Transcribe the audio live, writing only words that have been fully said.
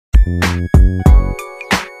That's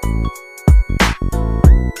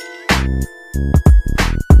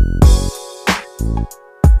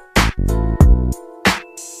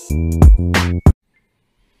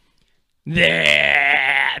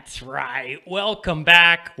right. Welcome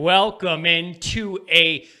back. Welcome into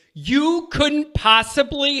you couldn't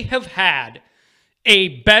possibly have had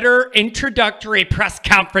a better introductory press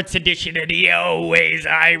conference edition of the Always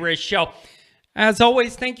Irish Show. As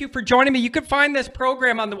always, thank you for joining me. You can find this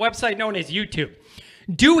program on the website known as YouTube.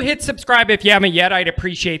 Do hit subscribe if you haven't yet. I'd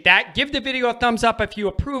appreciate that. Give the video a thumbs up if you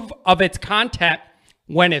approve of its content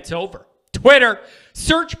when it's over. Twitter,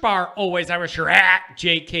 search bar Always Irish or at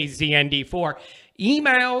JKZND4.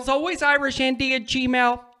 Emails,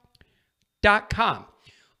 alwaysIrishND@gmail.com.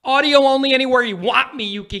 Audio only anywhere you want me.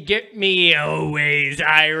 You can get me Always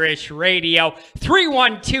Irish Radio.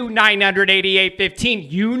 312-900-8815.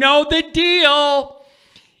 You know the deal.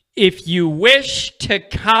 If you wish to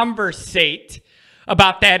conversate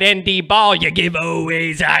about that ND ball, you give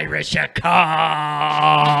Always Irish a call.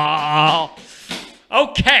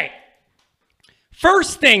 Okay.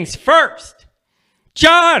 First things first.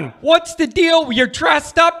 John, what's the deal? You're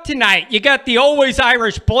dressed up tonight. You got the Always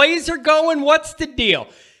Irish blazer going. What's the deal?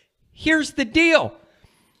 Here's the deal.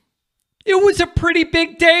 It was a pretty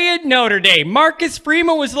big day at Notre Dame. Marcus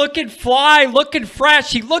Freeman was looking fly, looking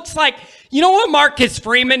fresh. He looks like, you know what Marcus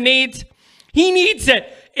Freeman needs? He needs an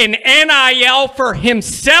NIL for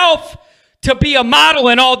himself to be a model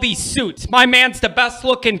in all these suits. My man's the best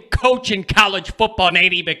looking coach in college football and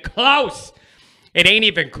ain't even close. It ain't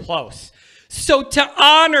even close. So to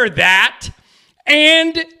honor that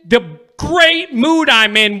and the great mood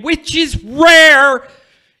I'm in, which is rare,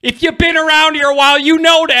 if you've been around here a while, you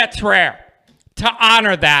know that's rare. To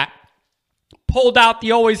honor that, pulled out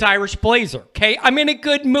the Always Irish blazer, okay? I'm in a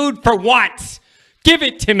good mood for once. Give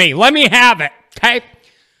it to me. Let me have it, okay?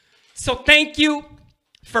 So thank you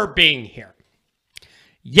for being here.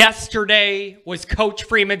 Yesterday was Coach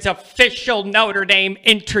Freeman's official Notre Dame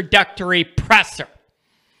introductory presser.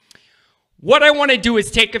 What I want to do is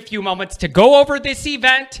take a few moments to go over this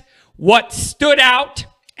event, what stood out,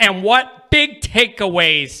 and what big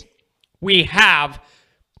takeaways we have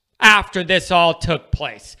after this all took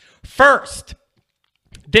place. First,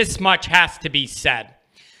 this much has to be said.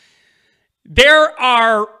 There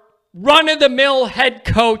are run-of-the-mill head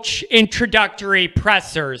coach introductory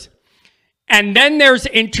pressers, and then there's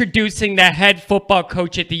introducing the head football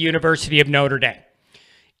coach at the University of Notre Dame.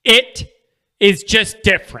 It is just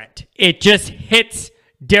different. It just hits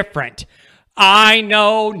different. I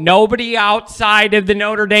know nobody outside of the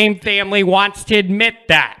Notre Dame family wants to admit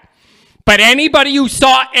that. But anybody who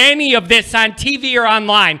saw any of this on TV or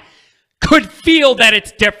online could feel that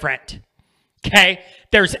it's different. Okay?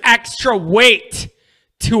 There's extra weight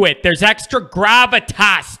to it. There's extra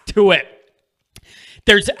gravitas to it.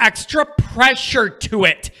 There's extra pressure to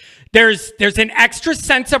it. There's an extra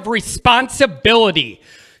sense of responsibility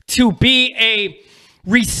to be a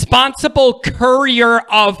responsible courier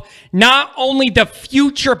of not only the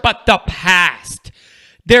future, but the past.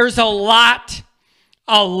 There's a lot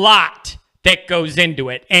that goes into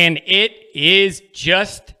it, and it is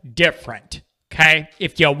just different, okay?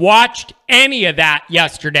 If you watched any of that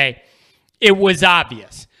yesterday, it was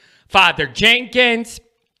obvious. Father Jenkins,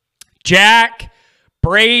 Jack,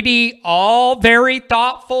 Brady, all very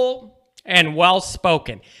thoughtful and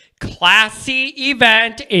well-spoken. Classy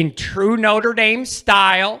event in true Notre Dame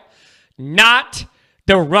style, not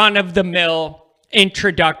the run-of-the-mill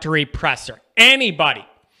introductory presser. Anybody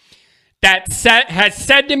that has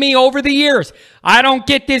said to me over the years, I don't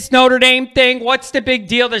get this Notre Dame thing. What's the big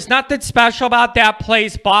deal? There's nothing special about that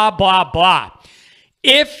place, blah, blah, blah.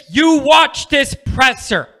 If you watch this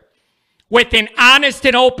presser with an honest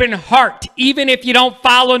and open heart, even if you don't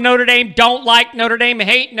follow Notre Dame, don't like Notre Dame,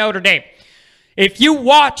 hate Notre Dame. If you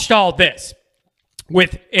watched all this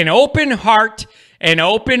with an open heart, an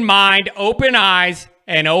open mind, open eyes,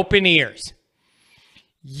 and open ears,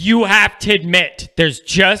 you have to admit there's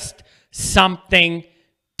just something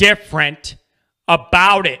different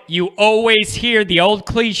about it. You always hear the old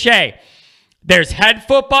cliche. There's head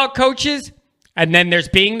football coaches, and then there's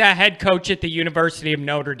being the head coach at the University of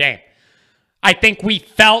Notre Dame. I think we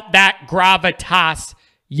felt that gravitas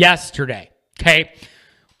yesterday, okay?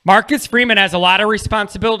 Marcus Freeman has a lot of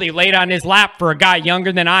responsibility laid on his lap for a guy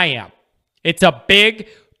younger than I am. It's a big,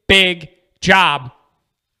 big job.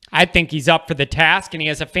 I think he's up for the task, and he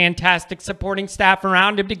has a fantastic supporting staff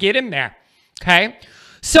around him to get him there, okay?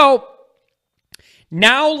 So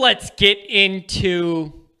now let's get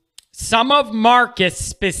into some of Marcus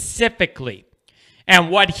specifically and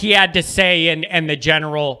what he had to say and the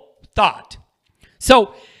general thought.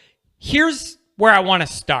 So Here's where I want to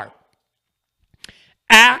start.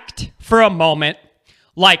 Act for a moment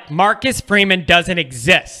like Marcus Freeman doesn't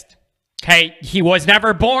exist. Okay? He was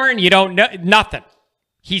never born. You don't know nothing.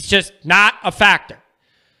 He's just not a factor.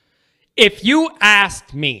 If you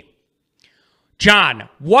asked me, John,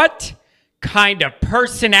 what kind of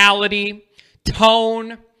personality,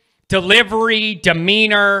 tone, delivery,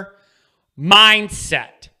 demeanor,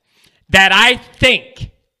 mindset that I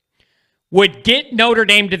think would get Notre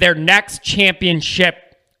Dame to their next championship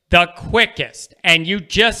the quickest, and you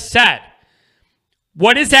just said,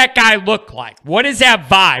 what does that guy look like? What is that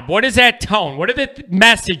vibe? What is that tone? What are the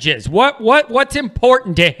messages? What's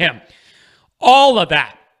important to him? All of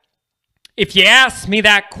that. If you ask me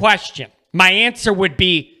that question, my answer would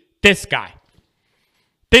be this guy.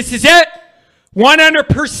 This is it.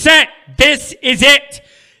 100%. This is it.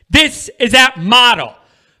 This is that model.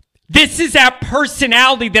 This is that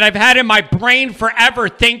personality that I've had in my brain forever,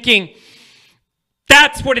 thinking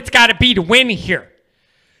that's what it's got to be to win here.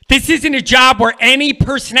 This isn't a job where any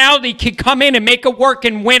personality can come in and make it work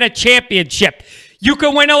and win a championship. You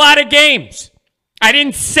can win a lot of games. I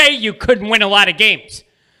didn't say you couldn't win a lot of games.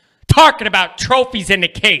 Talking about trophies in the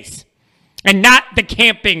case and not the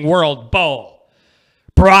Camping World Bowl,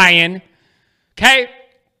 Brian. Okay?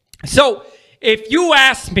 So if you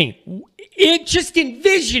ask me, just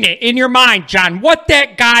envision it in your mind, John, what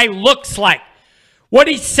that guy looks like, what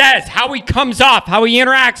he says, how he comes off, how he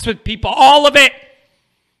interacts with people, all of it.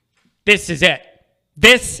 This is it.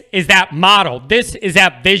 This is that model. This is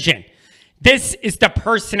that vision. This is the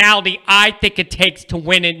personality I think it takes to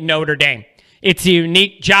win at Notre Dame. It's a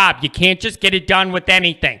unique job. You can't just get it done with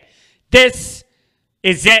anything. This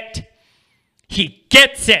is it. He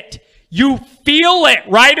gets it. You feel it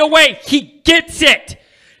right away. He gets it.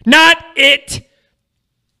 Not it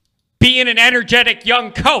being an energetic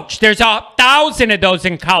young coach. There's 1,000 of those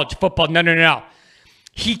in college football. No.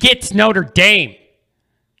 He gets Notre Dame.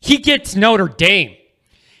 He gets Notre Dame.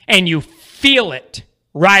 And you feel it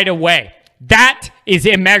right away. That is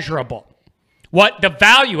immeasurable. What the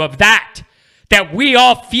value of that we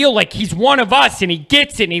all feel like he's one of us and he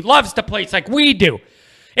gets it and he loves the place like we do.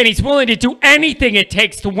 And he's willing to do anything it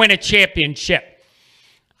takes to win a championship.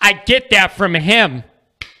 I get that from him.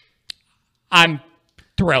 I'm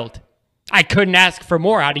thrilled. I couldn't ask for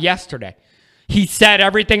more out of yesterday. He said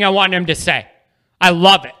everything I wanted him to say. I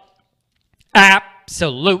love it.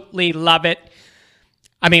 Absolutely love it.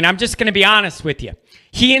 I mean, I'm just going to be honest with you.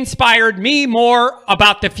 He inspired me more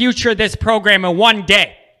about the future of this program in one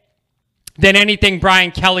day than anything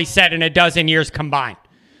Brian Kelly said in a dozen years combined.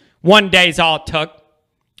 One day is all it took.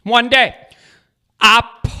 One day.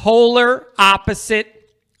 Polar opposite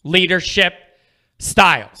leadership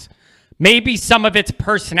styles. Maybe some of it's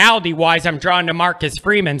personality-wise, I'm drawn to Marcus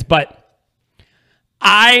Freeman's, but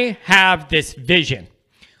I have this vision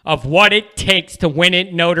of what it takes to win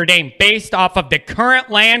at Notre Dame based off of the current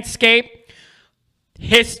landscape,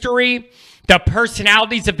 history, the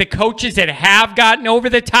personalities of the coaches that have gotten over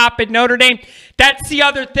the top at Notre Dame. That's the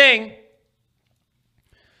other thing.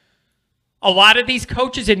 A lot of these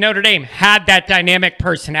coaches at Notre Dame had that dynamic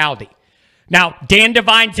personality. Now, Dan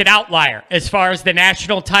Devine's an outlier as far as the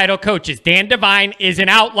national title coaches. Dan Devine is an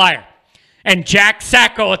outlier. And Jack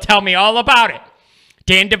Sacco will tell me all about it.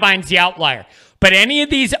 Dan Devine's the outlier. But any of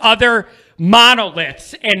these other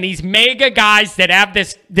monoliths and these mega guys that have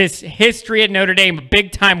this history at Notre Dame of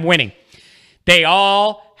big-time winning, they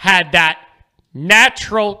all had that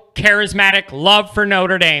natural, charismatic love for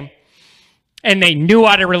Notre Dame, and they knew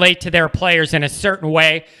how to relate to their players in a certain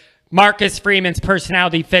way. Marcus Freeman's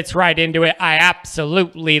personality fits right into it. I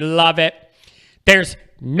absolutely love it. There's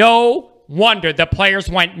no wonder the players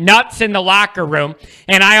went nuts in the locker room,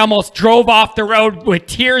 and I almost drove off the road with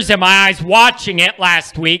tears in my eyes watching it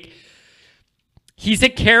last week. He's a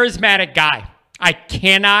charismatic guy. I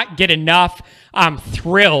cannot get enough. I'm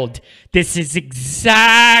thrilled. This is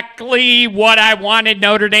exactly what I wanted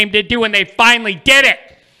Notre Dame to do, and they finally did it.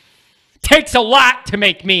 Takes a lot to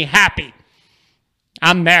make me happy.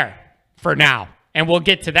 I'm there for now, and we'll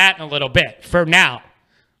get to that in a little bit. For now,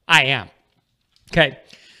 I am. Okay,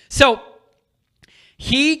 so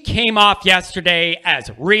he came off yesterday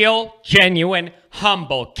as real, genuine,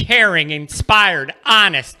 humble, caring, inspired,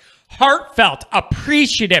 honest, heartfelt,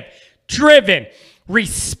 appreciative, driven,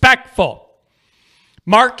 respectful.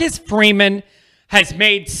 Marcus Freeman has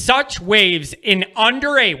made such waves in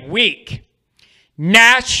under a week.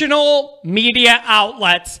 National media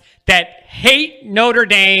outlets that hate Notre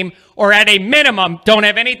Dame or at a minimum don't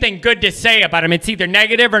have anything good to say about him. It's either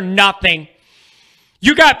negative or nothing.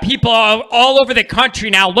 You got people all over the country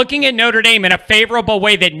now looking at Notre Dame in a favorable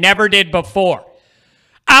way that never did before.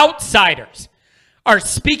 outsiders are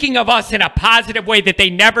speaking of us in a positive way that they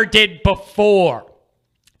never did before.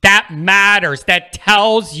 That matters. That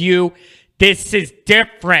tells you this is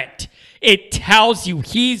different. It tells you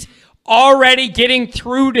he's already getting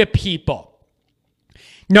through to people.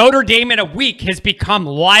 Notre Dame in a week has become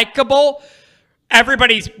likable.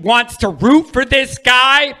 Everybody wants to root for this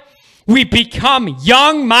guy. We become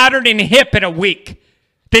young, modern, and hip in a week.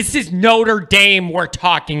 This is Notre Dame we're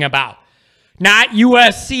talking about. Not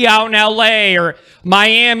USC out in LA or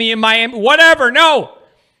Miami, whatever. No.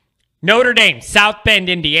 Notre Dame, South Bend,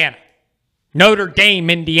 Indiana. Notre Dame,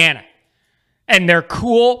 Indiana. And they're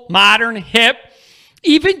cool, modern, hip.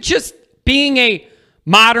 Even just being a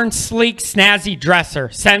modern, sleek, snazzy dresser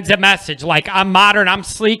sends a message like, I'm modern, I'm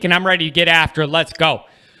sleek, and I'm ready to get after it. Let's go.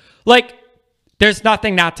 Like, there's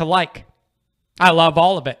nothing not to like. I love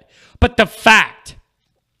all of it. But the fact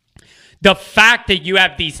that you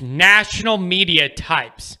have these national media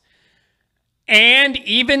types and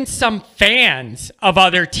even some fans of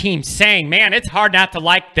other teams saying, man, it's hard not to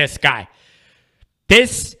like this guy.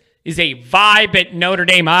 This is a vibe at Notre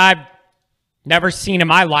Dame I've never seen in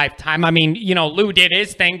my lifetime. I mean, you know, Lou did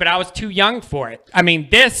his thing, but I was too young for it. I mean,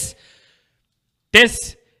 this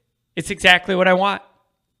is exactly what I want.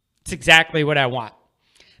 It's exactly what I want.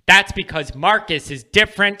 That's because Marcus is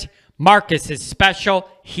different. Marcus is special.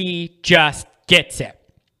 He just gets it.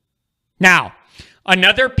 Now,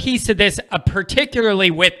 another piece of this,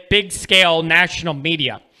 particularly with big scale national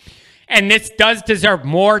media, and this does deserve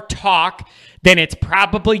more talk than it's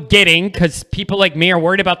probably getting because people like me are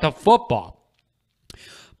worried about the football.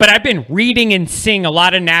 But I've been reading and seeing a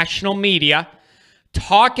lot of national media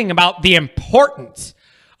talking about the importance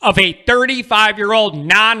of a 35-year-old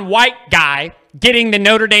non-white guy getting the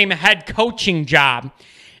Notre Dame head coaching job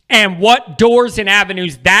and what doors and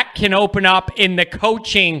avenues that can open up in the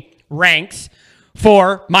coaching ranks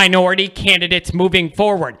for minority candidates moving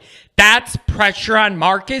forward. That's pressure on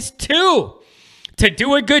Marcus too, to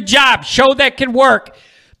do a good job, show that can work,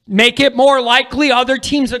 make it more likely other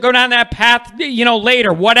teams will go down that path, you know,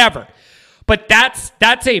 later, whatever. But that's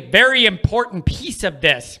a very important piece of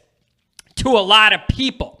this to a lot of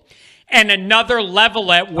people, and another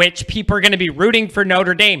level at which people are going to be rooting for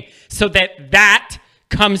Notre Dame so that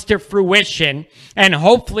comes to fruition and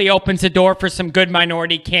hopefully opens the door for some good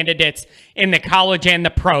minority candidates in the college and the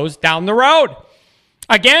pros down the road.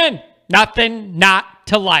 Again, nothing not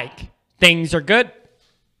to like. Things are good.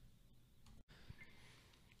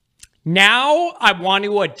 Now I want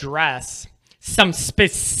to address some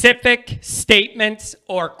specific statements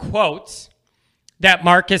or quotes that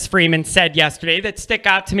Marcus Freeman said yesterday that stick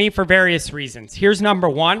out to me for various reasons. Here's number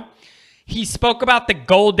one. He spoke about the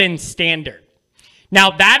golden standard.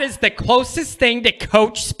 Now, that is the closest thing to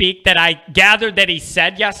coach speak that I gathered that he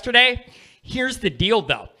said yesterday. Here's the deal,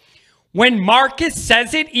 though. When Marcus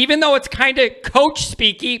says it, even though it's kind of coach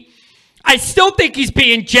speaky, I still think he's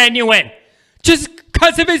being genuine just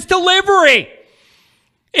because of his delivery.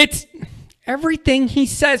 It's everything he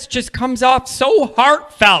says just comes off so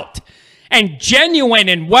heartfelt and genuine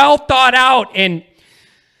and well thought out. And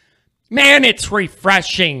man, it's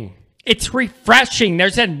refreshing. It's refreshing.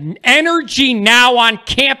 There's an energy now on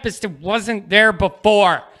campus that wasn't there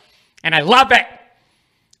before. And I love it.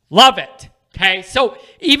 Love it. Okay. So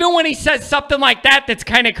even when he says something like that, that's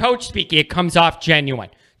kind of coach speaking, it comes off genuine.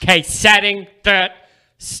 Okay. Setting the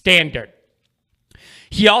standard.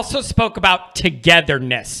 He also spoke about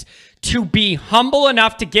togetherness. To be humble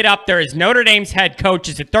enough to get up there as Notre Dame's head coach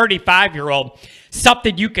as a 35-year-old,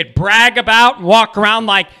 something you could brag about and walk around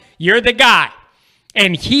like you're the guy.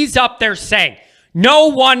 And he's up there saying, no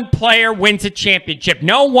one player wins a championship.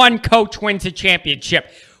 No one coach wins a championship.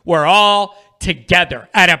 We're all together.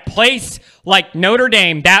 At a place like Notre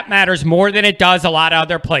Dame, that matters more than it does a lot of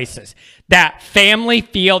other places. That family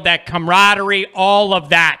feel, that camaraderie, all of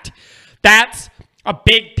that. That's a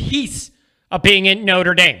big piece of being in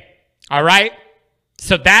Notre Dame. All right?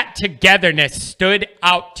 So that togetherness stood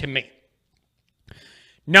out to me.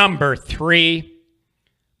 Number three.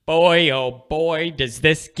 Boy, oh boy, does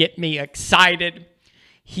this get me excited.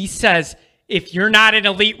 He says, if you're not an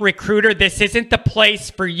elite recruiter, this isn't the place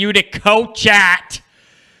for you to coach at.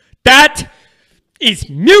 That is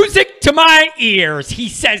music to my ears. He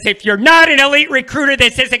says, if you're not an elite recruiter,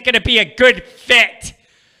 this isn't going to be a good fit.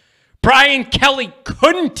 Brian Kelly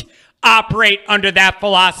couldn't operate under that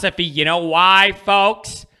philosophy. You know why,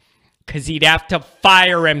 folks? Because he'd have to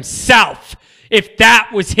fire himself. If that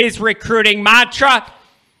was his recruiting mantra,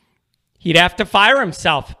 he'd have to fire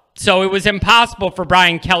himself. So it was impossible for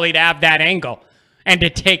Brian Kelly to have that angle and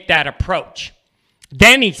to take that approach.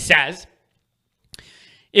 Then he says,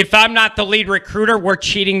 If I'm not the lead recruiter, we're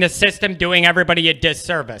cheating the system, doing everybody a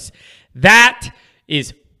disservice. That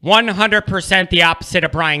is 100% the opposite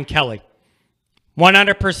of Brian Kelly.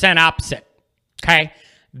 100% opposite. Okay?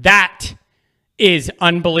 That is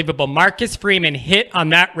unbelievable. Marcus Freeman hit on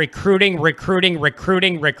that recruiting.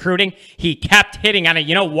 He kept hitting on it.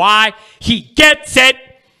 You know why? He gets it.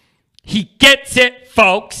 He gets it,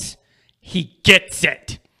 folks. He gets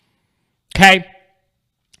it. Okay?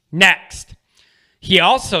 Next. He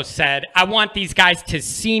also said, I want these guys to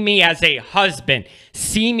see me as a husband,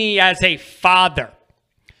 see me as a father.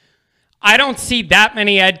 I don't see that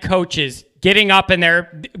many head coaches getting up and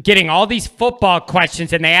they're getting all these football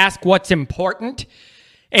questions and they ask what's important.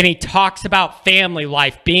 And he talks about family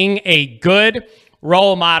life, being a good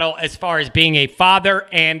role model as far as being a father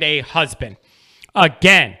and a husband.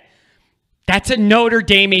 Again, that's a Notre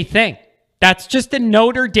Dame thing. That's just a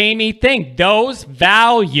Notre Dame thing. Those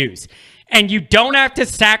values. And you don't have to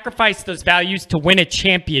sacrifice those values to win a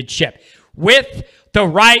championship. With the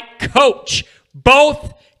right coach,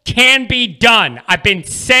 both can be done. I've been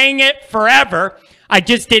saying it forever. I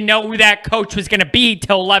just didn't know who that coach was going to be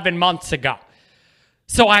till 11 months ago.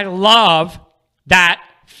 So I love that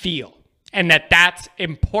feel and that's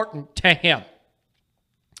important to him.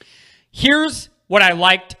 Here's what I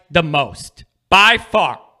liked the most, by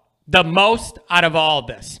far, the most out of all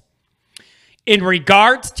this. In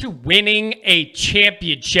regards to winning a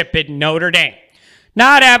championship at Notre Dame,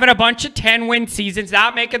 not having a bunch of 10-win seasons,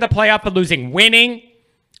 not making the playoff, but losing, winning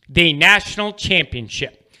the national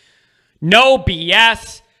championship. No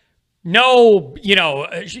BS, no,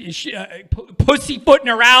 pussyfooting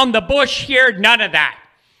around the bush here, none of that.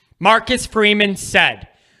 Marcus Freeman said,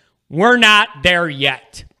 we're not there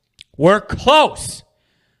yet. We're close,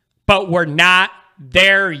 but we're not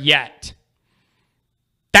there yet.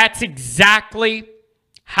 That's exactly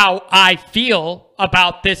how I feel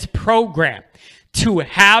about this program. To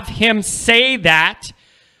have him say that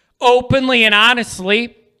openly and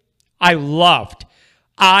honestly, I loved.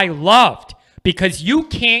 Because you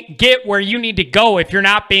can't get where you need to go if you're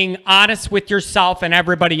not being honest with yourself and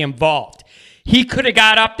everybody involved. He could have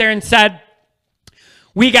got up there and said,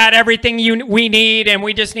 we got everything we need and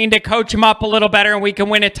we just need to coach him up a little better and we can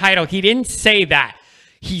win a title. He didn't say that.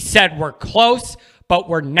 He said, we're close, but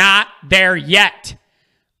we're not there yet.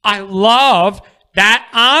 I love that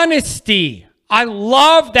honesty. I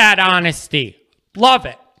love that honesty. Love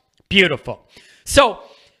it. Beautiful. So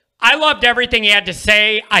I loved everything he had to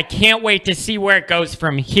say. I can't wait to see where it goes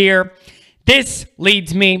from here. This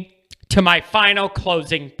leads me to my final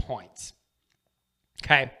closing points.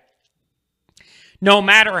 Okay. No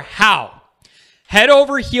matter how head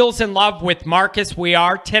over heels in love with Marcus we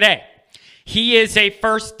are today, he is a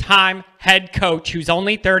first-time head coach who's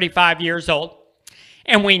only 35 years old.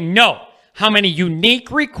 And we know how many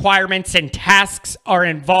unique requirements and tasks are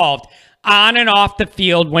involved on and off the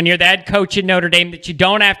field when you're the head coach in Notre Dame that you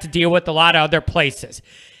don't have to deal with a lot of other places.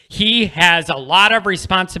 He has a lot of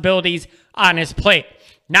responsibilities on his plate.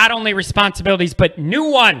 Not only responsibilities, but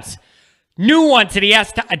new ones that he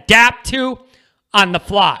has to adapt to on the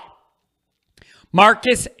fly.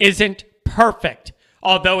 Marcus isn't perfect,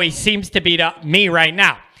 although he seems to be to me right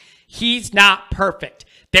now. He's not perfect.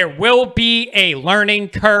 There will be a learning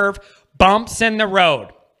curve, bumps in the road.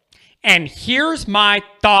 And here's my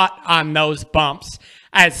thought on those bumps.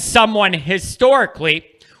 As someone historically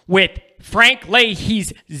with Frank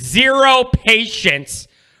Leahy's zero patience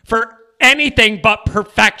for anything but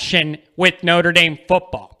perfection with Notre Dame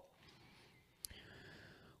football.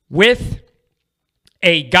 With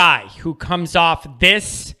a guy who comes off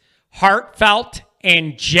this heartfelt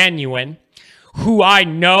and genuine, who I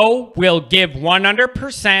know will give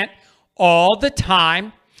 100% all the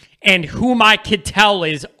time, and whom I could tell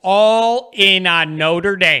is all in on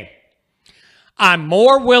Notre Dame, I'm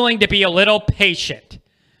more willing to be a little patient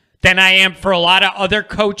than I am for a lot of other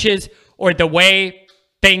coaches or the way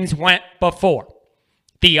things went before.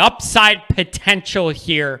 The upside potential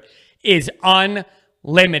here is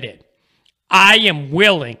unlimited. I am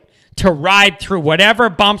willing to ride through whatever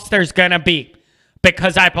bumps there's going to be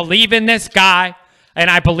because I believe in this guy and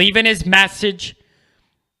I believe in his message,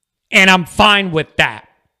 and I'm fine with that.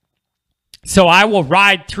 So I will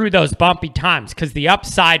ride through those bumpy times because the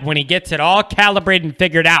upside, when he gets it all calibrated and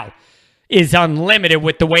figured out, is unlimited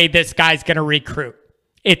with the way this guy's going to recruit.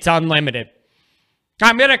 It's unlimited.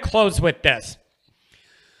 I'm going to close with this.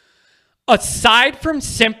 Aside from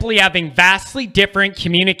simply having vastly different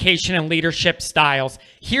communication and leadership styles,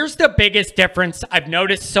 here's the biggest difference I've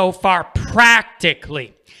noticed so far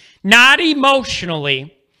practically. Not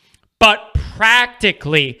emotionally, but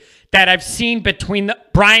practically, that I've seen between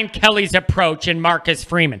Brian Kelly's approach and Marcus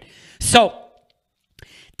Freeman. So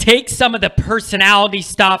take some of the personality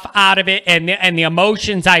stuff out of it and the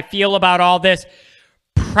emotions I feel about all this.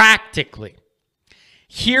 Practically,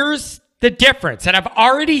 here's the difference, and I've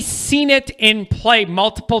already seen it in play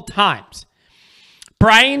multiple times.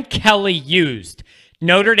 Brian Kelly used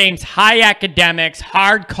Notre Dame's high academics,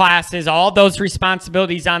 hard classes, all those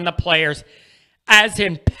responsibilities on the players as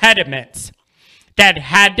impediments that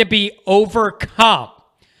had to be overcome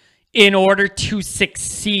in order to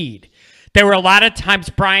succeed. There were a lot of times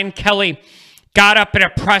Brian Kelly got up in a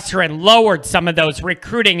presser and lowered some of those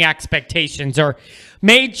recruiting expectations or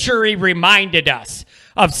made sure he reminded us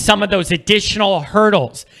of some of those additional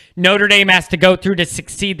hurdles Notre Dame has to go through to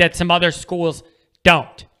succeed that some other schools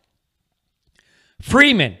don't.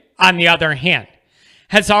 Freeman, on the other hand,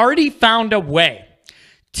 has already found a way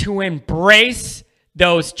to embrace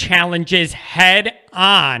those challenges head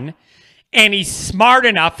on, and he's smart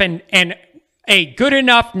enough and a good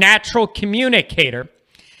enough natural communicator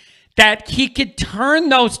that he could turn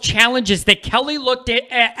those challenges that Kelly looked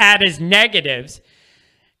at as negatives,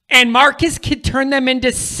 and Marcus could turn them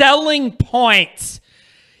into selling points.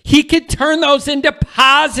 He could turn those into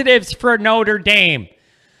positives for Notre Dame,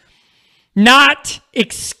 not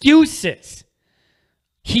excuses.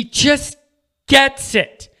 He just gets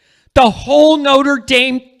it. The whole Notre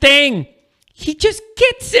Dame thing. He just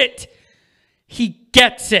gets it. He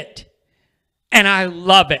gets it. And I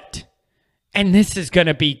love it. And this is going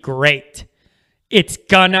to be great. It's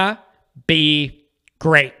going to be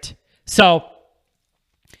great. So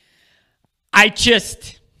I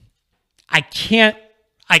can't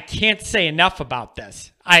say enough about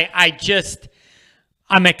this.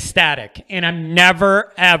 I'm ecstatic, and I'm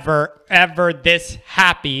never, ever, ever this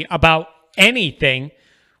happy about anything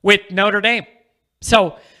with Notre Dame.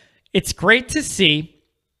 So it's great to see,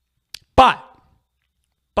 but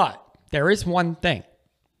there is one thing.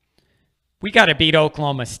 We got to beat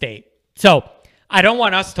Oklahoma State. So I don't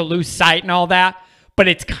want us to lose sight and all that, but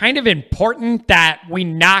it's kind of important that we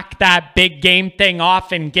knock that big game thing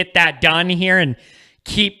off and get that done here and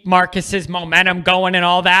keep Marcus's momentum going and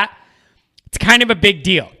all that. It's kind of a big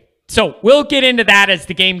deal. So we'll get into that as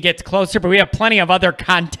the game gets closer, but we have plenty of other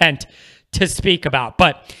content to speak about.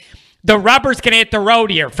 But the rubber's going to hit the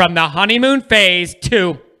road here from the honeymoon phase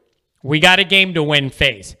to we got a game to win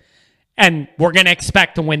phase. And we're going to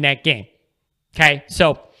expect to win that game. Okay?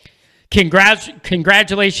 So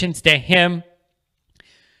congratulations to him.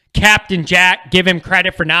 Captain Jack, give him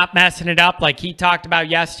credit for not messing it up like he talked about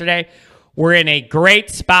yesterday. We're in a great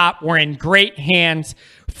spot. We're in great hands.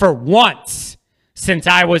 For once, since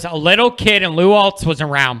I was a little kid and Lou Altz was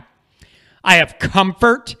around, I have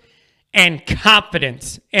comfort and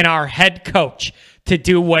confidence in our head coach to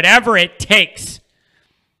do whatever it takes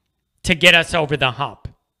to get us over the hump.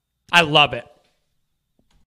 I love it.